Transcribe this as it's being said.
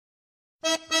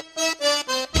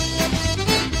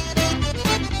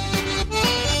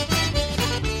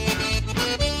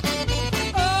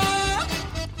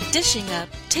dishing up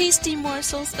tasty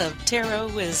morsels of tarot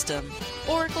wisdom.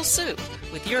 Oracle Soup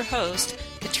with your host,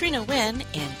 Katrina Wynn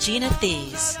and Gina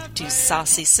Thies, two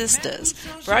saucy sisters,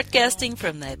 broadcasting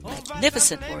from the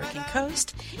magnificent Oregon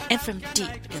coast and from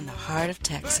deep in the heart of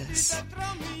Texas.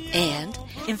 And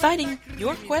inviting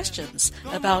your questions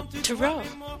about tarot,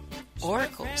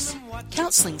 oracles,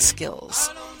 counseling skills,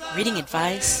 reading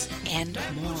advice, and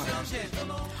more.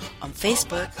 On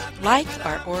Facebook, like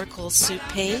our Oracle Soup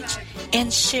page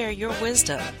and share your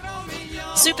wisdom.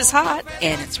 Soup is hot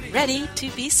and it's ready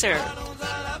to be served.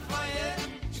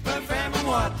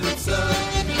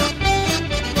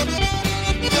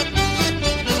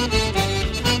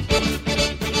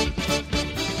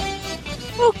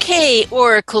 Okay,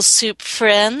 Oracle Soup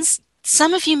friends.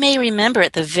 Some of you may remember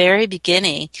at the very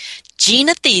beginning,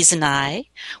 Gina Thies and I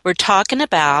were talking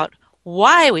about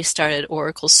why we started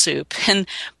Oracle Soup. And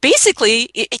basically,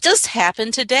 it just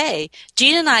happened today.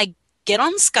 Gina and I get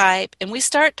on Skype and we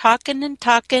start talking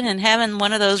and having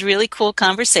one of those really cool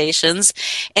conversations.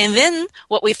 And then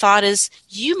what we thought is,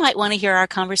 you might want to hear our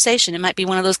conversation. It might be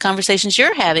one of those conversations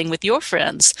you're having with your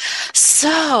friends.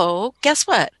 So guess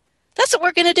what? That's what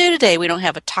we're going to do today. We don't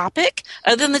have a topic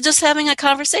other than just having a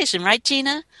conversation. Right,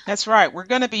 Gina? That's right. We're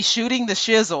going to be shooting the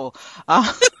shizzle.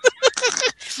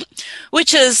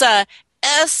 Which is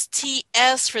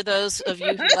STS for those of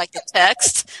you who like to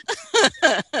text.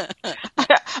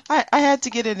 I had to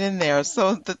get it in there.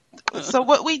 So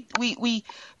what we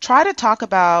try to talk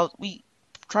about, we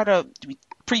try to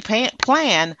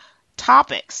pre-plan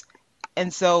topics.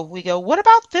 And so we go, what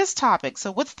about this topic?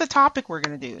 So what's the topic we're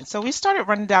going to do? And so we started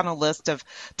running down a list of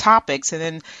topics, and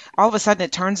then all of a sudden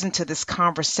it turns into this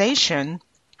conversation.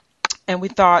 And we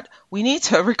thought, we need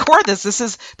to record this. This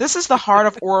is the heart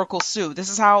of Oracle Soup. This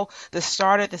is how this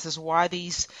started. This is why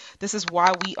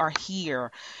we are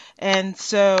here. And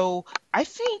so I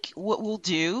think what we'll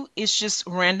do is just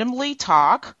randomly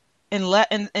talk and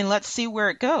let's see where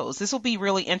it goes. This will be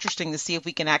really interesting to see if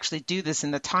we can actually do this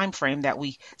in the time frame that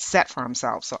we set for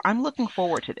ourselves. So I'm looking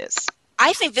forward to this.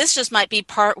 I think this just might be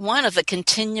part one of the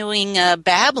continuing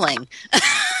babbling.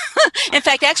 In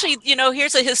fact, actually,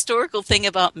 here's a historical thing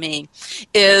about me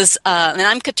is, and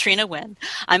I'm Katrina Wynn.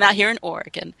 I'm out here in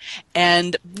Oregon.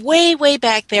 And way, way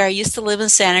back there, I used to live in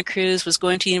Santa Cruz, was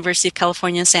going to the University of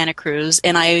California in Santa Cruz,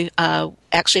 and I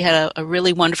actually had a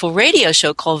really wonderful radio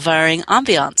show called Varying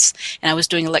Ambiance, and I was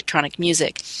doing electronic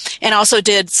music. And also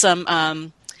did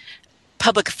some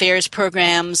public affairs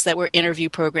programs that were interview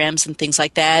programs and things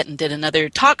like that, and did another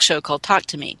talk show called Talk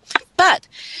to Me. But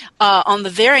on the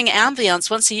Varying Ambiance,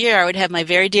 once a year, I would have my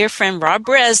very dear friend Rob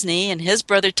Bresney and his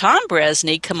brother Tom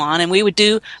Bresney come on, and we would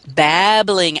do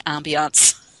babbling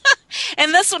ambiance.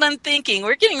 And that's what I'm thinking.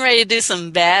 We're getting ready to do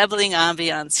some babbling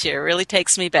ambiance here. It really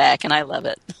takes me back, and I love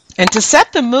it. And to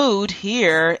set the mood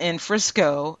here in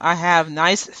Frisco, I have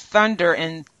nice thunder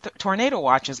and tornado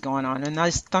watches going on, a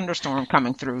nice thunderstorm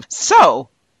coming through. So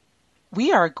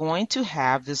we are going to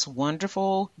have this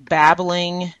wonderful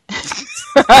babbling,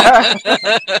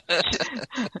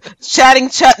 chatting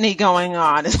chutney going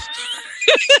on.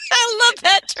 I love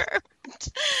that term.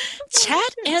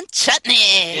 Chat and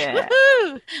chutney. Yeah.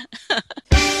 Woohoo!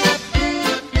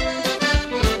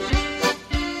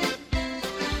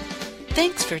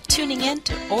 Thanks for tuning in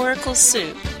to Oracle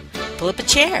Soup. Pull up a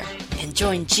chair and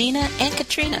join Gina and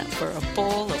Katrina for a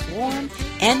bowl of warm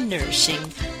and nourishing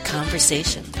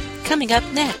conversation. Coming up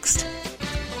next.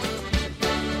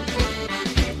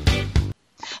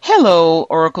 Hello,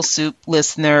 Oracle Soup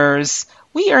listeners.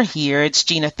 We are here. It's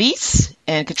Gina Thies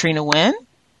and Katrina Wynn.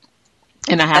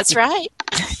 And I have That's right.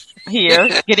 Here,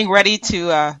 getting ready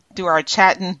to do our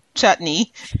chat and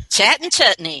chutney. Chat and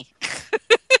chutney.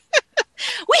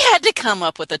 We had to come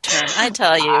up with a term, I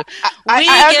tell you. We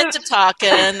get to talking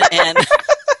and...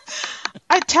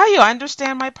 I tell you, I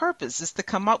understand my purpose is to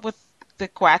come up with the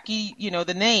quacky,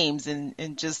 the names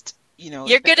and just,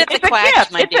 You're good at the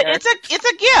quack, my dear. It's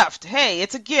a gift. Hey,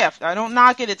 it's a gift. I don't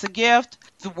knock it. It's a gift.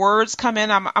 The words come in.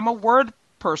 I'm a word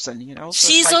person, So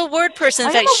she's a word person.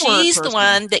 In fact, she's the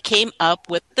one that came up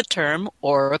with the term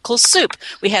Oracle Soup.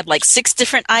 We had like 6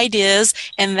 different ideas,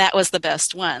 and that was the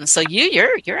best one. So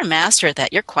you're a master at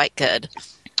that. You're quite good.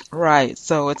 Right.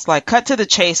 So it's like cut to the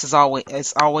chase is always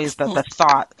the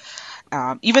thought.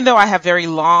 Even though I have very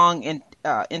long and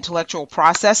intellectual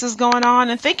processes going on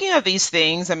and thinking of these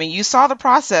things, I mean, you saw the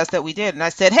process that we did, and I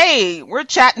said, hey, we're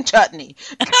chatting chutney.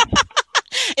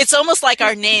 It's almost like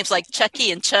our names, like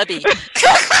Chucky and Chubby.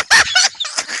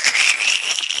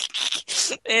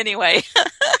 Anyway.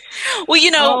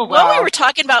 Well, what we were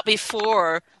talking about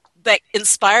before that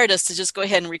inspired us to just go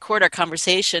ahead and record our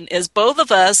conversation is both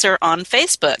of us are on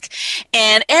Facebook.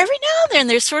 And every now and then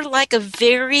there's sort of like a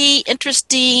very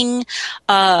interesting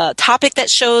topic that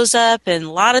shows up, and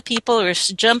a lot of people are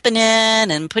jumping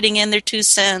in and putting in their 2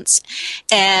 cents.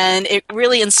 And it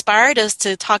really inspired us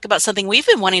to talk about something we've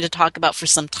been wanting to talk about for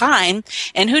some time.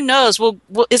 And who knows,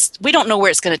 we don't know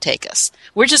where it's going to take us.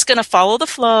 We're just going to follow the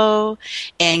flow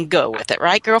and go with it.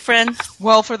 Right, girlfriend?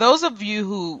 Well, for those of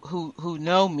you who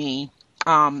know me,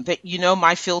 that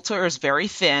my filter is very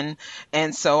thin,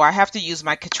 and so I have to use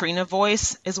my Katrina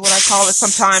voice, is what I call it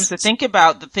sometimes, to think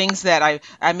about the things that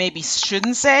I maybe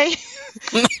shouldn't say.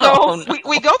 So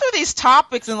we go through these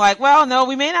topics and like, well, no,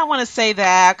 we may not want to say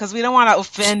that because we don't want to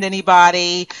offend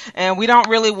anybody, and we don't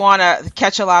really want to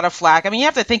catch a lot of flack. I mean, you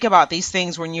have to think about these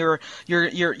things when you're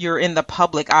in the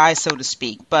public eye, so to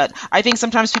speak. But I think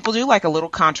sometimes people do like a little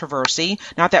controversy.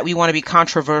 Not that we want to be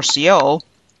controversial.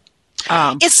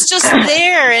 It's just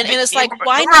there, and it's like,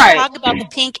 why not talk about the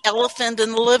pink elephant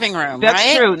in the living room?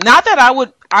 That's true. Not that I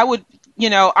would.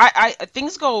 I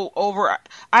things go over.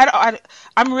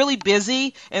 I'm really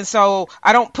busy, and so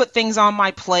I don't put things on my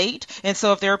plate. And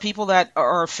so if there are people that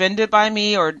are offended by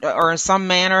me or in some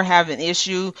manner have an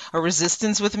issue or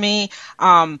resistance with me,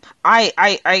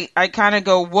 I kind of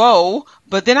go, whoa.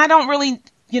 But then I don't really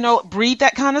breed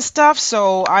that kind of stuff.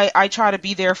 So I try to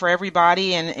be there for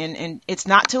everybody, and it's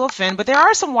not to offend, but there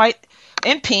are some white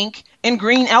and pink and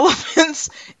green elephants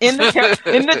in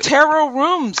the tarot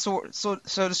room, so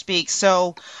to speak.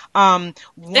 So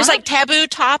there's like taboo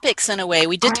topics in a way.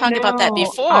 We did talk about that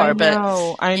before,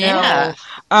 I know.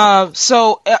 Yeah.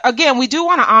 So again, we do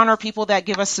want to honor people that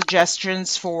give us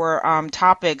suggestions for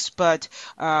topics, but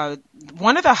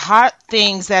one of the hot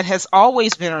things that has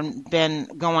always been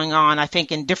going on, I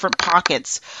think, in different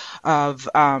pockets of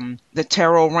the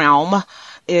tarot realm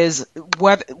is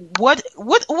how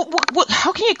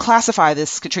can you classify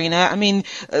this, Katrina? I mean,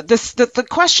 the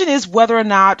question is whether or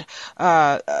not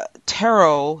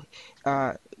tarot,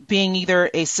 being either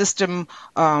a system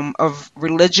of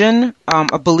religion,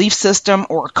 a belief system,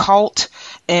 or a cult,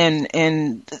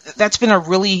 and that's been a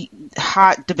really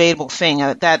hot, debatable thing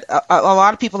that a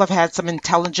lot of people have had some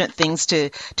intelligent things to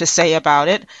say about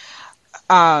it.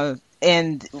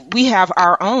 And we have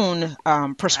our own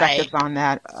perspectives on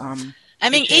that. I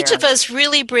mean, each of us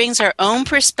really brings our own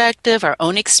perspective, our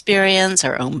own experience,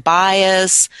 our own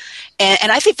bias.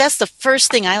 And I think that's the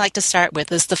first thing I like to start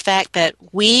with, is the fact that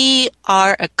we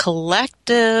are a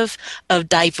collective of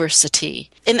diversity.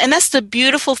 And that's the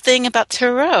beautiful thing about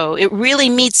tarot. It really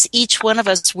meets each one of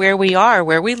us where we are,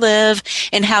 where we live,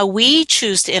 and how we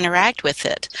choose to interact with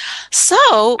it.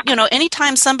 So,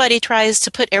 anytime somebody tries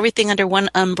to put everything under one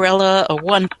umbrella or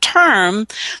one term,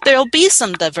 there'll be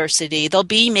some diversity. There'll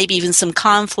be maybe even some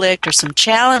conflict or some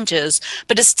challenges,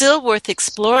 but it's still worth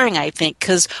exploring, I think,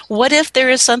 because what if there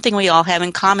is something we all have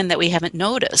in common that we haven't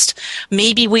noticed?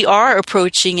 Maybe we are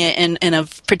approaching it in a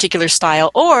particular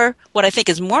style, or what I think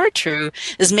is more true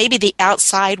is maybe the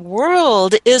outside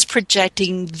world is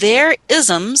projecting their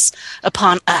isms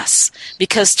upon us,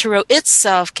 because tarot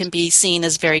itself can be seen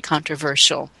as very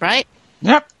controversial, right?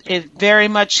 Yep, it very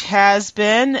much has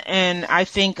been, and I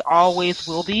think always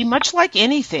will be, much like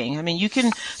anything. I mean, you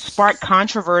can spark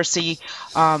controversy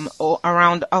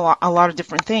around a lot of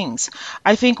different things.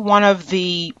 I think one of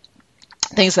the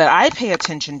things that I pay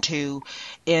attention to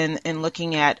in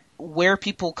looking at where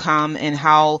people come and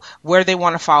where they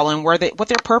want to follow and what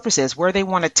their purpose is, where they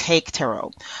want to take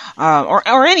tarot,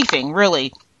 or anything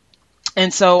really.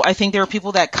 And so I think there are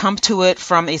people that come to it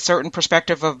from a certain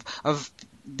perspective of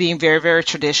being very, very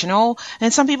traditional,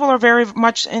 and some people are very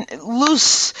much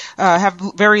loose, have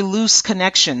very loose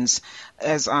connections,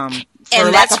 as and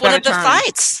that's one of the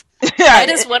fights. That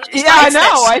is one of the fights.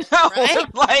 I know.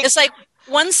 Right? It's like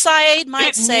one side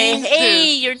might say,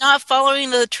 hey, you're not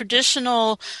following the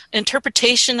traditional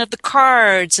interpretation of the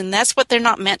cards, and that's what they're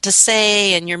not meant to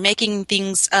say, and you're making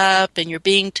things up, and you're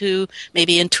being too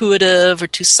maybe intuitive or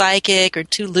too psychic or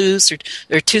too loose or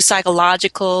too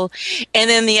psychological. And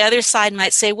then the other side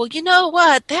might say, well, you know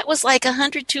what? That was like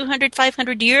 100, 200,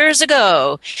 500 years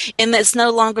ago, and this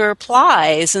no longer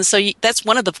applies. And so that's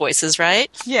one of the voices, right?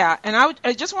 Yeah, and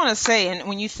I just want to say, and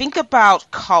when you think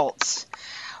about cults,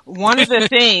 one of the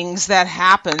things that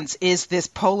happens is this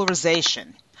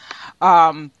polarization,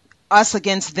 us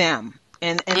against them.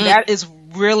 And that is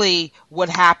really what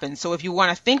happens. So if you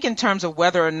want to think in terms of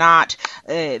whether or not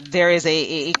there is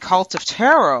a cult of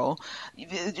tarot,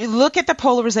 look at the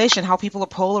polarization, how people are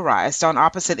polarized on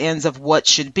opposite ends of what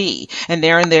should be. And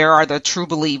there are the true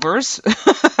believers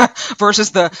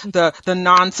versus the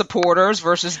non-supporters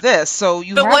versus this. So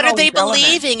you But have what are all they these elements.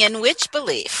 believing in which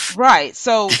belief? Right.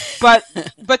 So, but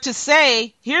to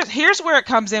say here's where it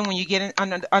comes in when you get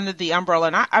under the umbrella.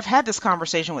 And I've had this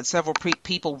conversation with several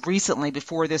people recently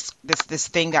before this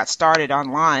thing got started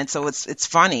online. So it's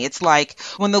funny. It's like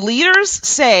when the leaders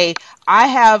say, "I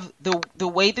have the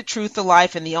way, the truth, the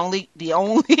life, and the only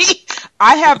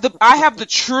I have the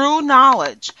true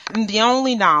knowledge and the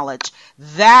only knowledge,"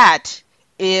 that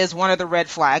is one of the red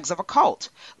flags of a cult.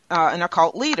 An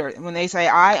occult leader, when they say,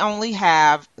 "I only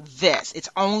have this, it's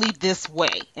only this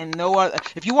way, and no other."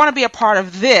 If you want to be a part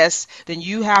of this, then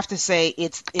you have to say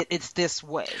it's this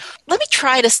way. Let me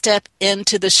try to step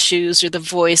into the shoes or the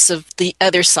voice of the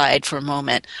other side for a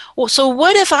moment. Well, so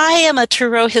what if I am a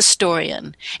Tarot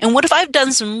historian, and what if I've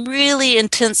done some really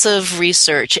intensive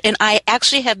research, and I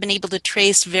actually have been able to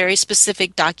trace very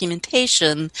specific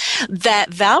documentation that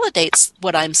validates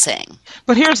what I'm saying?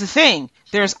 But here's the thing.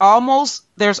 There's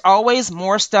always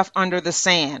more stuff under the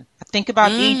sand. Think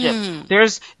about Egypt.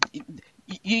 There's,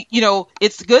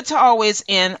 it's good to always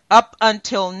end up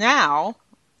until now.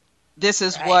 This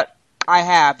is what I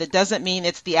have. That doesn't mean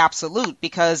it's the absolute,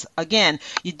 because again,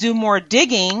 you do more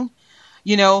digging.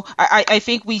 I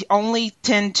think we only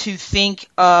tend to think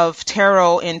of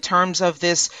tarot in terms of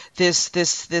this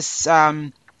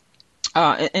in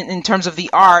terms of the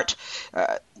art.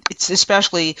 It's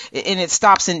especially, and it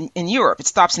stops in Europe. It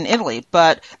stops in Italy,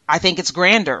 but I think it's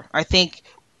grander. I think,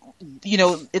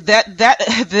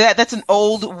 that's an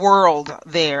old world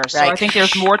there. So I think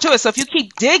there's more to it. So if you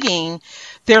keep digging,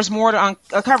 there's more to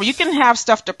uncover. You can have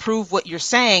stuff to prove what you're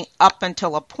saying up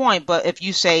until a point, but if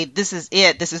you say this is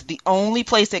it, this is the only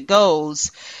place it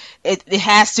goes, it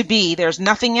has to be, there's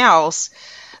nothing else,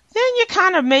 then you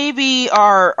kind of maybe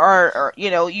are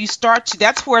you start to,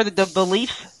 that's where the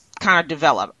belief kind of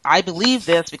develop. I believe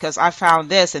this because I found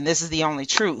this, and this is the only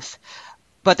truth.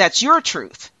 But that's your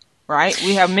truth, right?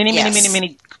 We have many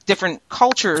different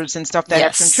cultures and stuff that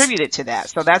have contributed to that.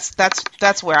 So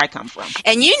that's where I come from.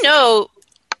 And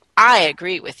I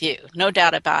agree with you, no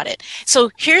doubt about it. So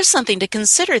here's something to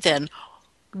consider then.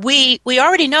 We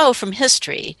already know from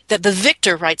history that the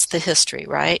victor writes the history,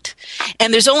 right?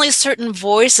 And there's only certain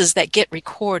voices that get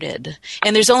recorded.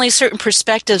 And there's only certain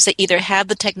perspectives that either have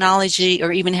the technology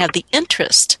or even have the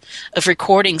interest of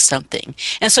recording something.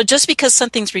 And so just because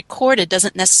something's recorded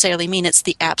doesn't necessarily mean it's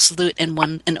the absolute and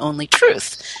one and only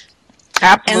truth.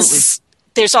 Absolutely. And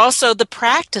there's also the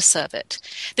practice of it.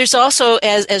 There's also,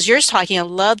 as you're talking, I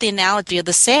love the analogy of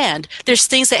the sand. There's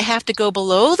things that have to go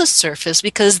below the surface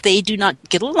because they do not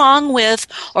get along with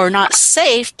or are not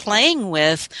safe playing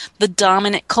with the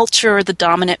dominant culture or the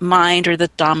dominant mind or the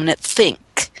dominant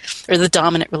think or the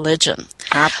dominant religion.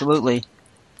 Absolutely.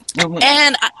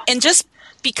 And just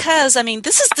because,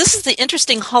 this is the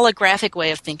interesting holographic way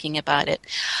of thinking about it.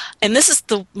 And this is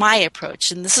my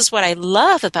approach, and this is what I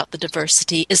love about the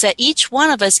diversity, is that each one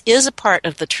of us is a part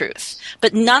of the truth,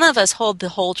 but none of us hold the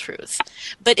whole truth.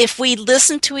 But if we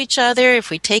listen to each other, if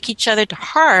we take each other to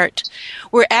heart,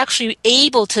 we're actually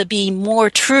able to be more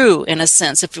true, in a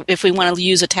sense, if we want to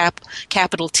use a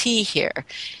capital T here,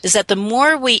 is that the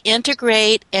more we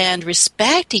integrate and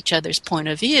respect each other's point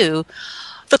of view,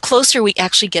 the closer we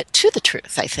actually get to the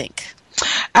truth, I think.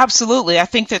 Absolutely. I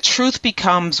think that truth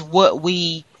becomes what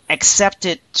we accept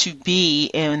it to be,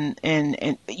 and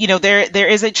there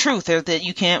is a truth there that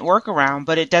you can't work around,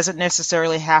 but it doesn't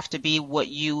necessarily have to be what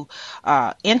you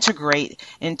integrate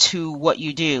into what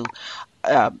you do.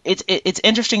 It's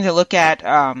interesting to look at.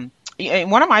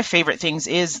 One of my favorite things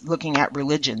is looking at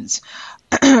religions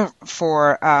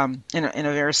for in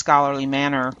a very scholarly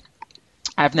manner.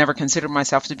 I've never considered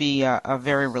myself to be a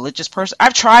very religious person.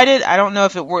 I've tried it. I don't know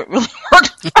if it really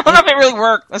worked. I don't know if it really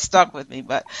worked. It stuck with me,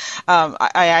 but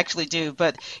I actually do.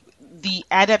 But the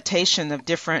adaptation of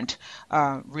different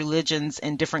religions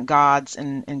and different gods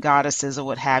and goddesses or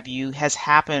what have you has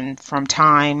happened from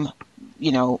time.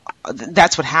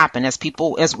 That's what happened as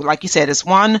people, like you said, as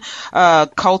one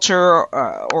culture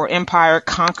or empire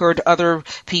conquered other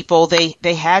people,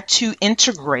 they had to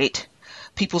integrate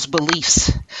people's beliefs,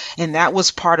 and that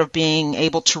was part of being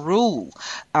able to rule.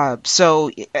 So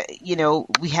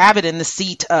we have it in the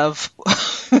seat of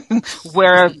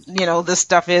where, this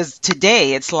stuff is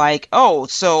today. It's like, oh,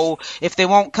 so if they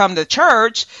won't come to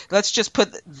church, let's just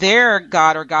put their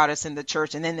god or goddess in the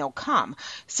church and then they'll come.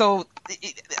 So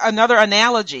another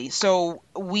analogy. So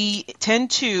we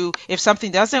tend to, if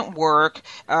something doesn't work,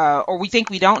 or we think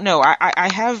we don't know,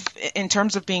 I have, in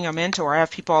terms of being a mentor, I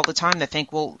have people all the time that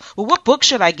think, well, what book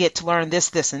should I get to learn this,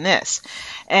 this, and this?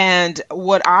 And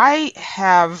what I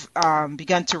have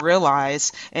begun to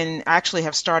realize, and actually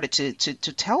have started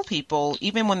to tell people,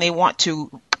 even when they want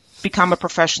to become a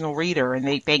professional reader and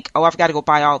they think, oh, I've got to go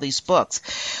buy all these books.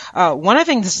 One of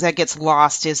the things that gets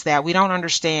lost is that we don't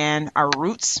understand our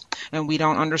roots and we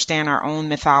don't understand our own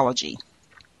mythology.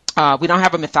 We don't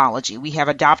have a mythology. We have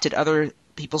adopted other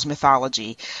people's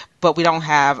mythology, but we don't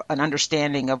have an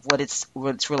understanding of what it's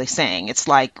really saying. It's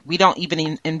like we don't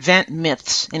even invent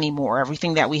myths anymore.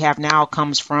 Everything that we have now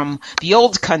comes from the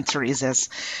old countries, as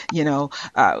now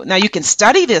you can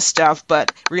study this stuff,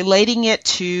 but relating it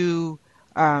to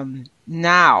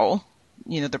now,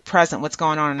 the present, what's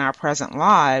going on in our present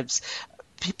lives,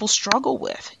 people struggle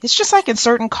with. It's just like in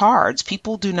certain cards,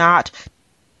 people do not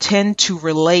tend to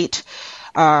relate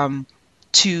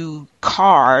to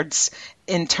cards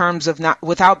in terms of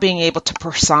without being able to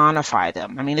personify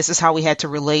them. I mean, this is how we had to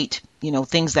relate,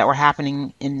 things that were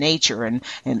happening in nature, and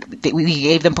we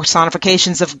gave them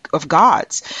personifications of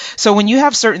gods. So when you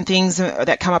have certain things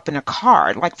that come up in a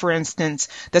card, like for instance,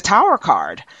 the Tower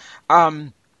card,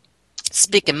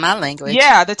 speaking my language.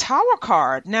 Yeah, the Tower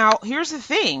card. Now, here's the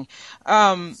thing.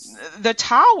 The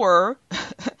tower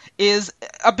is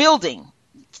a building,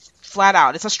 flat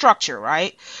out. It's a structure,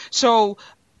 right? So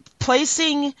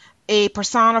placing a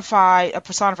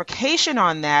personification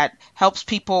on that helps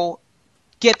people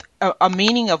get a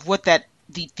meaning of what that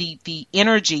the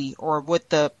energy or what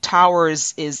the tower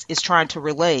is trying to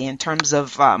relay in terms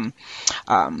of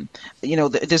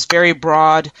this very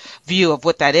broad view of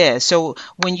what that is. So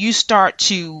when you start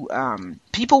to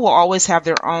people will always have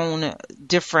their own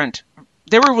different.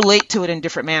 They will relate to it in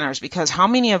different manners, because how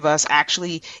many of us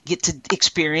actually get to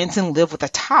experience and live with a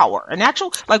tower, and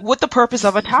like what the purpose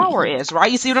of a tower is,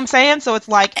 right? You see what I'm saying? So it's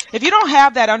like, if you don't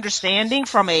have that understanding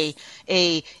from a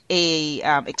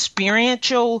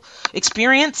experiential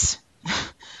experience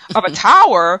of a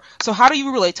tower, so how do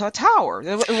you relate to a tower?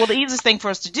 Well, the easiest thing for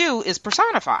us to do is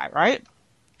personify, right?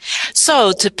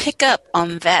 So to pick up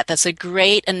on that, that's a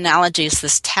great analogy, is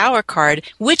this Tower card,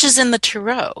 which is in the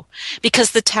Tarot.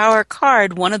 Because the Tower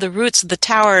card, one of the roots of the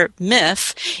Tower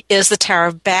myth is the Tower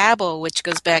of Babel, which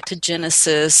goes back to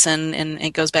Genesis and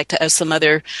it goes back to some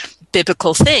other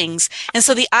biblical things. And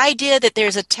so the idea that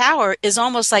there's a tower is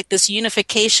almost like this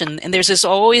unification, and there's this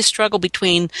always struggle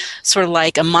between sort of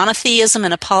like a monotheism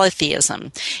and a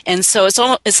polytheism. And so it's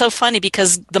so funny,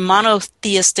 because the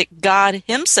monotheistic God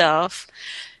himself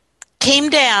came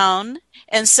down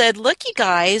and said, look, you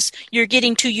guys, you're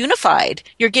getting too unified.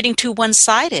 You're getting too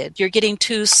one-sided. You're getting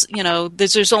too,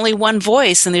 there's only one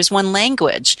voice and there's one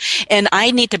language. And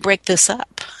I need to break this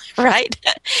up, right?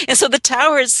 And so the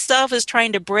tower itself is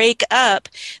trying to break up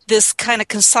this kind of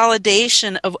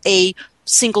consolidation of a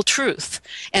single truth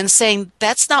and saying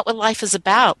that's not what life is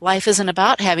about. Life isn't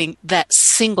about having that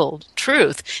single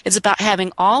truth. It's about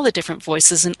having all the different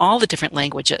voices and all the different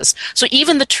languages. So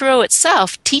even the Tarot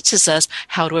itself teaches us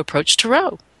how to approach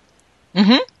Tarot.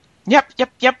 Mm-hmm.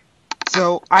 Yep.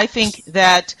 So I think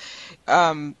that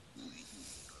that's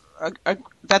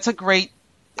a great.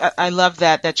 I love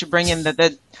that you bring in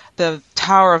the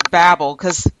Tower of Babel,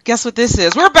 because guess what this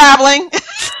is? We're babbling.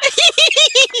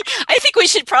 I think we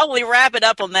should probably wrap it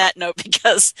up on that note,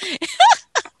 because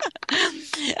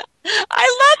I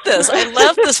love this. I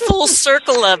love this full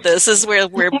circle of this. Is where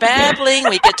we're babbling.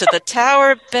 We get to the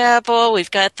Tower of Babel.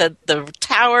 We've got the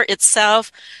tower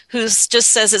itself, who just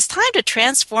says it's time to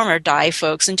transform or die,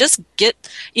 folks, and just get,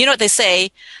 you know what they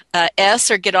say,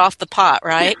 S or get off the pot,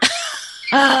 right?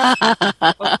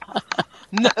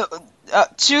 No,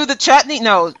 chew the chutney?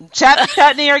 No. Chat the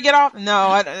chutney or get off?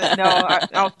 No,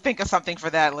 I'll think of something for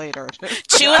that later.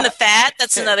 Chewing the fat?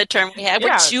 That's another term we have.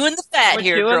 We're chewing the fat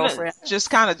here, girlfriend. Just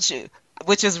kind of chew,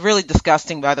 which is really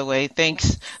disgusting, by the way.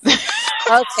 Thanks.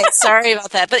 Okay, sorry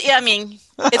about that. But yeah, I mean,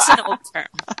 it's an old term.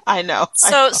 I know.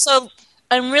 So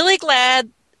I'm really glad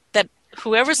that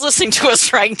whoever's listening to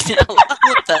us right now along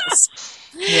with us.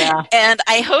 Yeah. And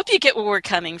I hope you get where we're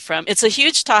coming from. It's a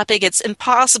huge topic. It's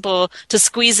impossible to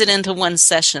squeeze it into one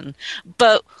session.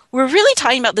 But we're really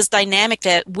talking about this dynamic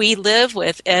that we live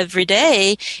with every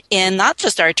day in not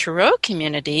just our Tarot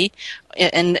community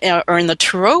or in the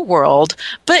Tarot world,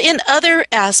 but in other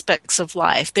aspects of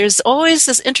life. There's always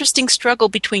this interesting struggle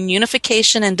between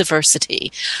unification and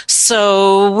diversity.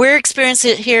 So we're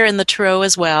experiencing it here in the Tarot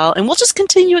as well, and we'll just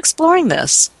continue exploring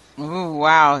this. Ooh,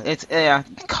 wow. It's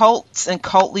cults and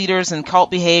cult leaders and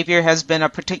cult behavior has been a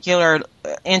particular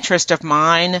interest of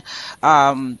mine.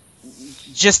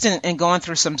 Just in going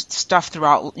through some stuff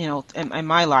throughout, in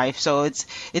my life. So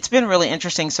it's been really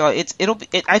interesting. So I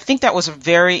think that was a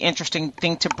very interesting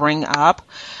thing to bring up.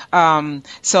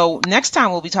 So next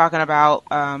time we'll be talking about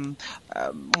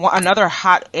another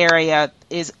hot area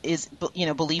is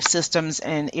belief systems,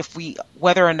 and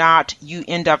whether or not you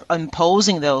end up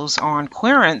imposing those on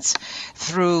querents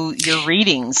through your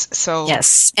readings. So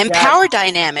yes, and power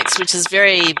dynamics, which is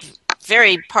very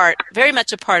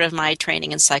much a part of my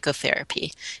training in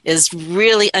psychotherapy, is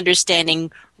really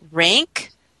understanding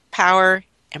rank, power,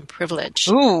 and privilege.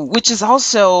 Ooh, which is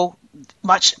also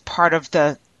much part of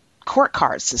the court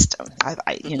card system.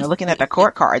 Looking at the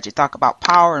court cards, you talk about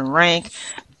power and rank.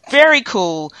 Very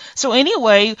cool. So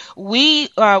anyway, we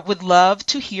would love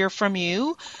to hear from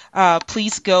you.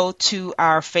 Please go to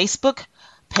our Facebook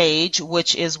page,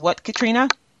 which is what, Katrina?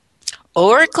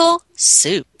 Oracle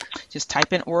Soup. Just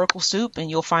type in Oracle Soup and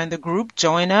you'll find the group.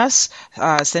 Join us.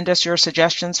 Send us your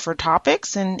suggestions for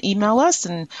topics and email us.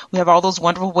 And we have all those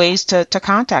wonderful ways to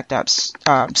contact us.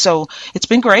 So it's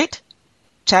been great.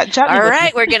 Chat. All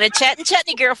right, we're going to chat and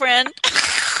chutney, girlfriend.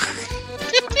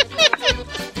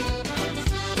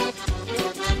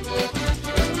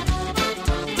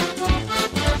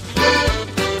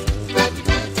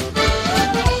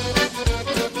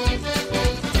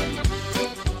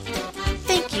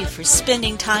 For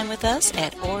spending time with us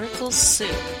at Oracle Soup.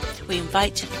 We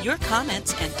invite your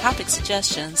comments and topic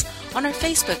suggestions on our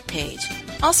Facebook page,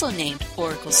 also named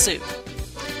Oracle Soup.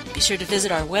 Be sure to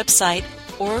visit our website,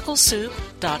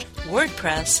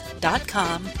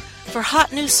 oraclesoup.wordpress.com, for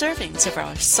hot new servings of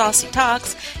our saucy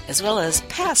talks, as well as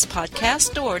past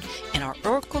podcasts stored in our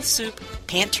Oracle Soup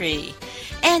pantry.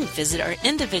 And visit our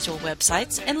individual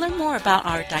websites and learn more about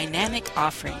our dynamic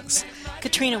offerings.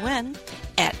 Katrina Wynn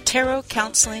at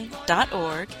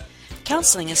tarotcounseling.org.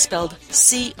 Counseling is spelled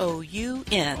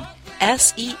COUNSELING.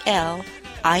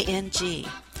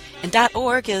 And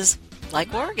 .org is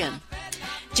like Oregon.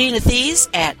 Gina Thies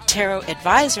at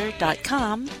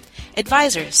tarotadvisor.com.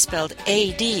 Advisor is spelled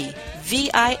ADVISOR.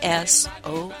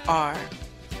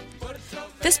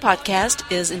 This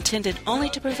podcast is intended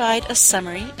only to provide a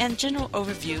summary and general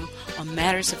overview on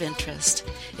matters of interest.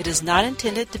 It is not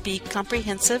intended to be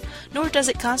comprehensive, nor does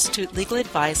it constitute legal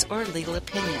advice or legal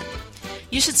opinion.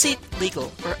 You should seek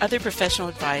legal or other professional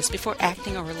advice before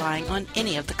acting or relying on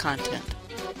any of the content.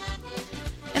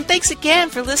 And thanks again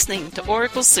for listening to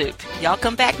Oracle Soup. Y'all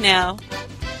come back now.